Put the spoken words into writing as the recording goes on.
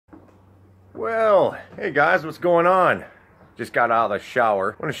Well, hey guys, what's going on? Just got out of the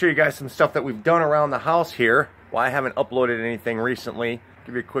shower. I want to show you guys some stuff that we've done around the house here. Well, I haven't uploaded anything recently.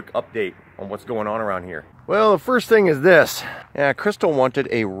 Give you a quick update on what's going on around here. Well, the first thing is this. Yeah, Crystal wanted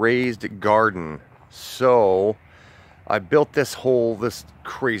a raised garden. So, I built this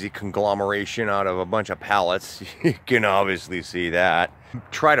crazy conglomeration out of a bunch of pallets. You can obviously see that.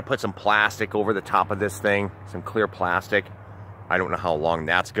 Try to put some plastic over the top of this thing. Some clear plastic. I don't know how long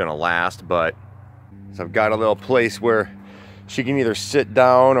that's gonna last, but so I've got a little place where she can either sit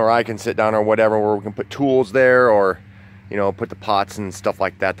down or I can sit down or whatever, where we can put tools there or, you know, put the pots and stuff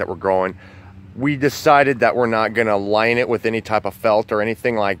like that we're growing. We decided that we're not gonna line it with any type of felt or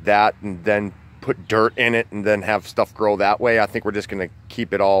anything like that and then put dirt in it and then have stuff grow that way. I think we're just gonna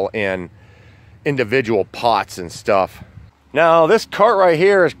keep it all in individual pots and stuff. Now this cart right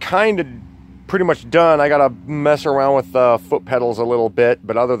here is kind of pretty much done. I gotta mess around with foot pedals a little bit,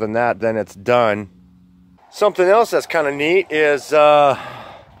 but other than that, then it's done. Something else that's kind of neat is I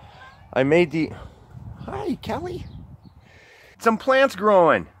made the... Hi, Kelly. Some plants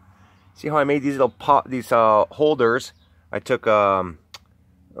growing. See how I made these little holders? I took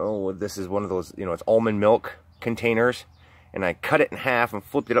oh, this is one of those, you know, it's almond milk containers, and I cut it in half and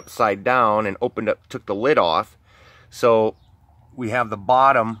flipped it upside down and took the lid off. So we have the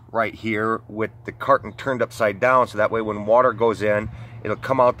bottom right here with the carton turned upside down, so that way when water goes in, it'll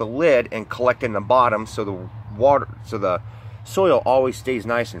come out the lid and collect in the bottom, so the soil always stays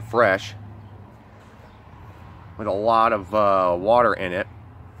nice and fresh with a lot of water in it.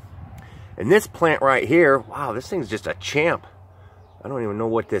 And this plant right here, wow, this thing's just a champ. I don't even know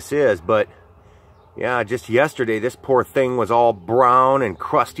what this is, but yeah, just yesterday this poor thing was all brown and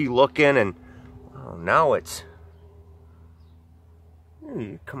crusty looking, and oh, now it's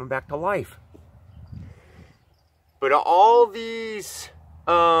coming back to life. But all these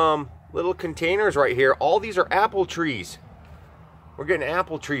little containers right here, all these are apple trees. We're getting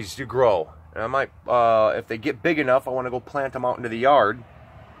apple trees to grow. And I might, if they get big enough, I want to go plant them out into the yard.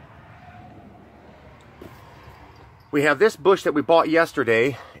 We have this bush that we bought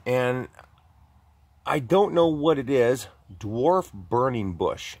yesterday, and I don't know what it is. Dwarf burning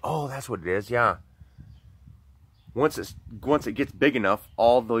bush. Oh, that's what it is, yeah. Once it gets big enough,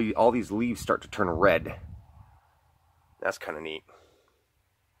 all these leaves start to turn red. That's kind of neat.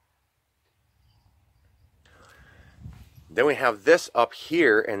 Then we have this up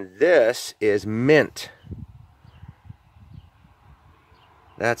here, and this is mint.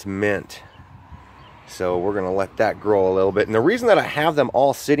 That's mint. So we're gonna let that grow a little bit. And the reason that I have them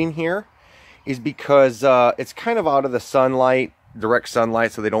all sitting here is because it's kind of out of the sunlight, direct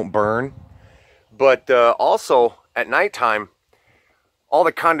sunlight, so they don't burn. But also at nighttime, all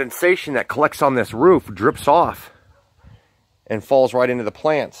the condensation that collects on this roof drips off and falls right into the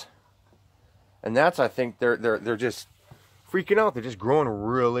plants. And that's, I think, they're just freaking out. They're just growing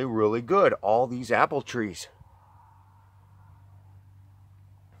really, really good. All these apple trees.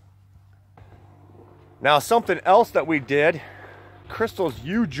 Now, something else that we did, Crystal's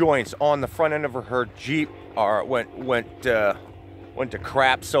U-joints on the front end of her Jeep went to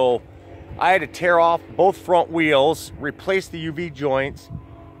crap, so I had to tear off both front wheels, replace the UV joints,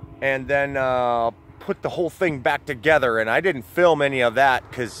 and then put the whole thing back together. And I didn't film any of that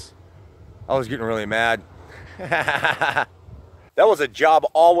because I was getting really mad. That was a job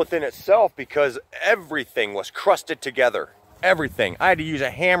all within itself because everything was crusted together. Everything. I had to use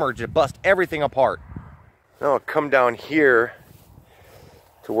a hammer to bust everything apart. Now I'll come down here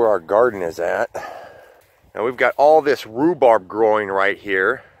to where our garden is at. Now we've got all this rhubarb growing right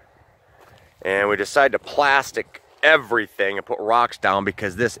here. And we decided to plastic everything and put rocks down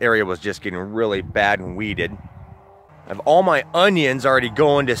because this area was just getting really bad and weeded. I have all my onions already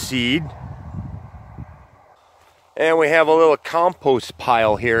going to seed. And we have a little compost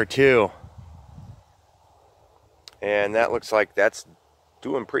pile here too. And that looks like that's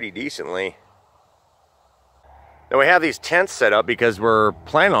doing pretty decently. Now we have these tents set up because we're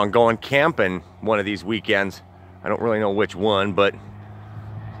planning on going camping one of these weekends. I don't really know which one, but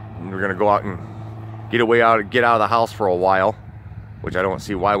we're gonna go out and get out of the house for a while, which I don't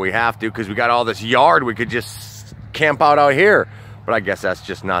see why we have to, because we got all this yard. We could just camp out here, but I guess that's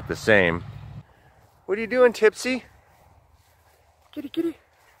just not the same. What are you doing, Tipsy? Kitty, kitty.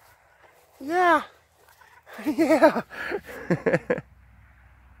 Yeah. Yeah.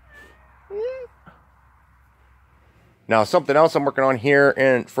 Now, something else I'm working on here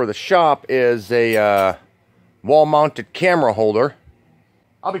and for the shop is a wall-mounted camera holder.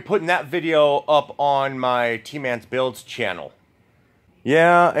 I'll be putting that video up on my T-Man's Builds channel.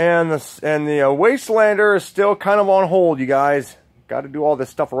 Yeah, and the Wastelander is still kind of on hold, you guys. Got to do all this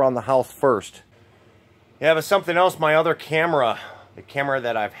stuff around the house first. Yeah, but something else, my other camera, the camera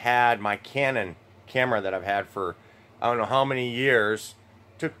that I've had, my Canon camera that I've had for I don't know how many years,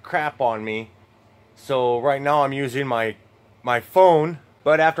 took crap on me. So right now I'm using my phone,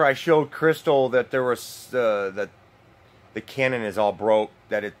 but after I showed Crystal that there was that the Canon is all broke,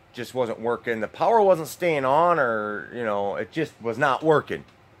 that it just wasn't working, the power wasn't staying on, or you know, it just was not working.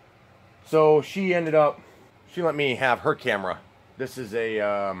 So she let me have her camera. This is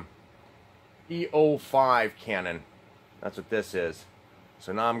a E05 Canon. That's what this is.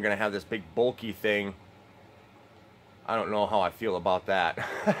 So now I'm gonna have this big bulky thing. I don't know how I feel about that.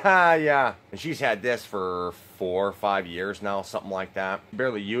 Yeah. And she's had this for 4 or 5 years now, something like that.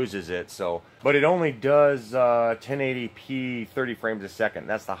 Barely uses it, so. But it only does 1080p 30 frames a second.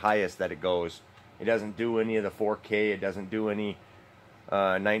 That's the highest that it goes. It doesn't do any of the 4K. It doesn't do any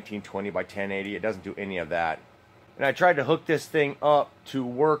 1920 by 1080. It doesn't do any of that. And I tried to hook this thing up to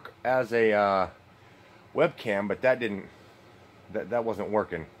work as a webcam, but that wasn't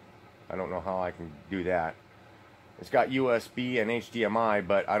working. I don't know how I can do that. It's got USB and HDMI,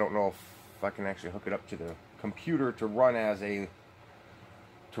 but I don't know if I can actually hook it up to the computer to run it as a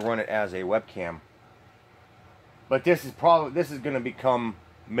webcam. But this is going to become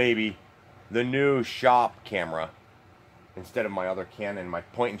maybe the new shop camera instead of my other Canon, my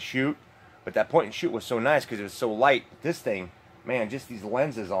point and shoot. But that point and shoot was so nice because it was so light. This thing, man, just these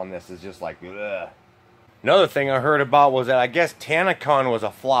lenses on this is just like, ugh. Another thing I heard about was that I guess Tanacon was a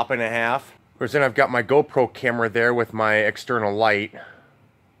flop and a half. Of course, then I've got my GoPro camera there with my external light.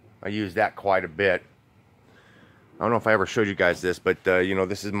 I use that quite a bit. I don't know if I ever showed you guys this, but you know,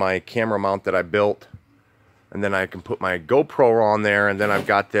 this is my camera mount that I built. And then I can put my GoPro on there, and then I've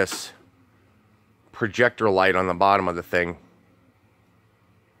got this projector light on the bottom of the thing.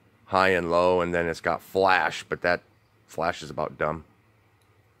 High and low, and then it's got flash, but that flash is about dumb.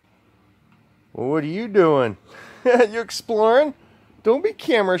 Well, what are you doing? You exploring? Don't be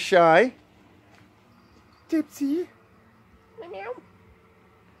camera shy. Dipsy. Meow.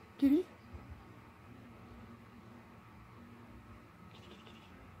 Kitty.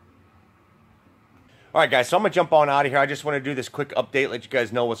 Alright guys, so I'm going to jump on out of here. I just want to do this quick update, let you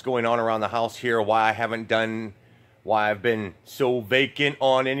guys know what's going on around the house here, why I've been so vacant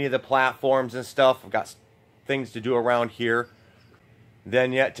on any of the platforms and stuff. I've got things to do around here.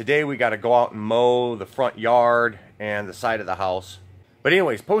 Then yet today we got to go out and mow the front yard and the side of the house. But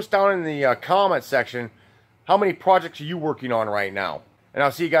anyways, post down in the comment section, how many projects are you working on right now? And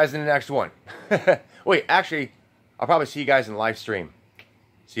I'll see you guys in the next one. Wait, actually, I'll probably see you guys in the live stream.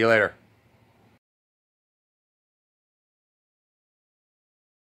 See you later.